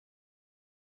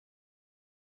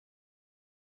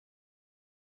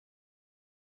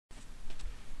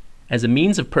As a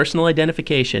means of personal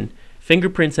identification,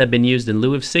 fingerprints have been used in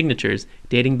lieu of signatures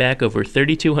dating back over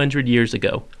 3,200 years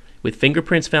ago, with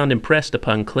fingerprints found impressed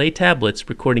upon clay tablets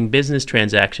recording business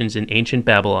transactions in ancient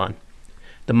Babylon.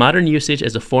 The modern usage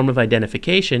as a form of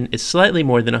identification is slightly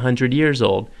more than 100 years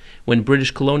old, when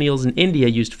British colonials in India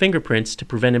used fingerprints to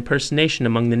prevent impersonation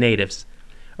among the natives.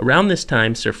 Around this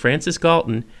time, Sir Francis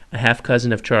Galton, a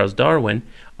half-cousin of Charles Darwin,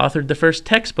 authored the first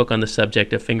textbook on the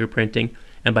subject of fingerprinting,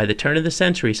 and by the turn of the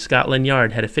century, Scotland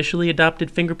Yard had officially adopted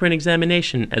fingerprint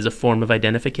examination as a form of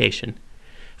identification.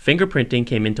 Fingerprinting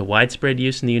came into widespread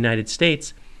use in the United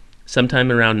States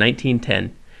sometime around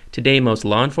 1910. Today, most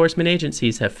law enforcement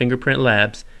agencies have fingerprint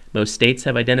labs, most states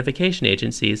have identification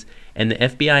agencies, and the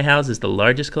FBI houses the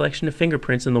largest collection of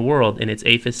fingerprints in the world in its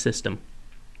AFIS system.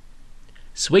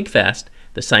 SWIGFAST,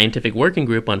 the Scientific Working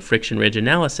Group on Friction Ridge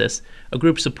Analysis, a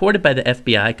group supported by the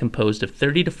FBI composed of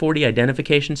 30 to 40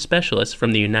 identification specialists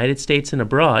from the United States and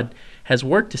abroad, has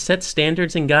worked to set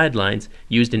standards and guidelines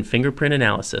used in fingerprint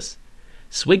analysis.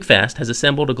 SWIGFAST has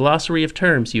assembled a glossary of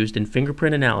terms used in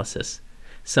fingerprint analysis.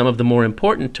 Some of the more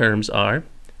important terms are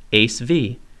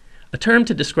ACE-V, a term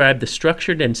to describe the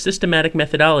structured and systematic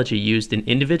methodology used in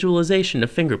individualization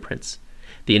of fingerprints.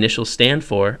 The initials stand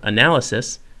for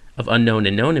analysis of unknown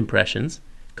and known impressions,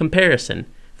 comparison,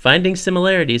 finding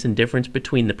similarities and difference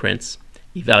between the prints,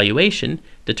 evaluation,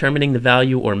 determining the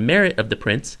value or merit of the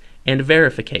prints, and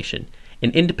verification,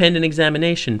 an independent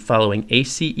examination following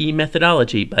ACE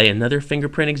methodology by another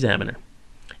fingerprint examiner.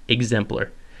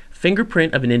 Exemplar,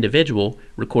 fingerprint of an individual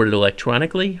recorded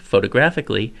electronically,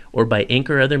 photographically, or by ink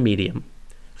or other medium.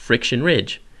 Friction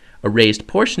ridge, a raised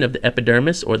portion of the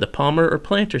epidermis or the palmar or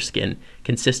plantar skin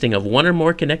consisting of one or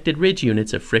more connected ridge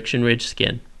units of friction ridge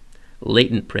skin.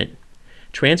 Latent print,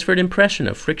 transferred impression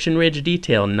of friction ridge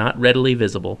detail not readily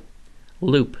visible.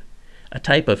 Loop, a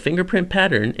type of fingerprint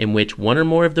pattern in which one or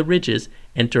more of the ridges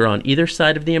enter on either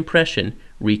side of the impression,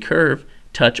 recurve,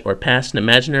 touch, or pass an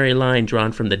imaginary line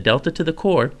drawn from the delta to the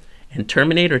core, and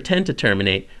terminate or tend to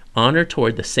terminate on or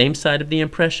toward the same side of the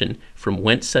impression from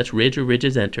whence such ridge or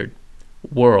ridges entered.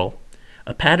 Whorl,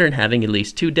 a pattern having at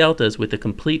least two deltas with a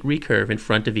complete recurve in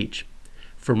front of each.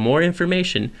 For more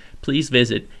information, please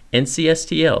visit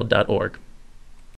ncstl.org.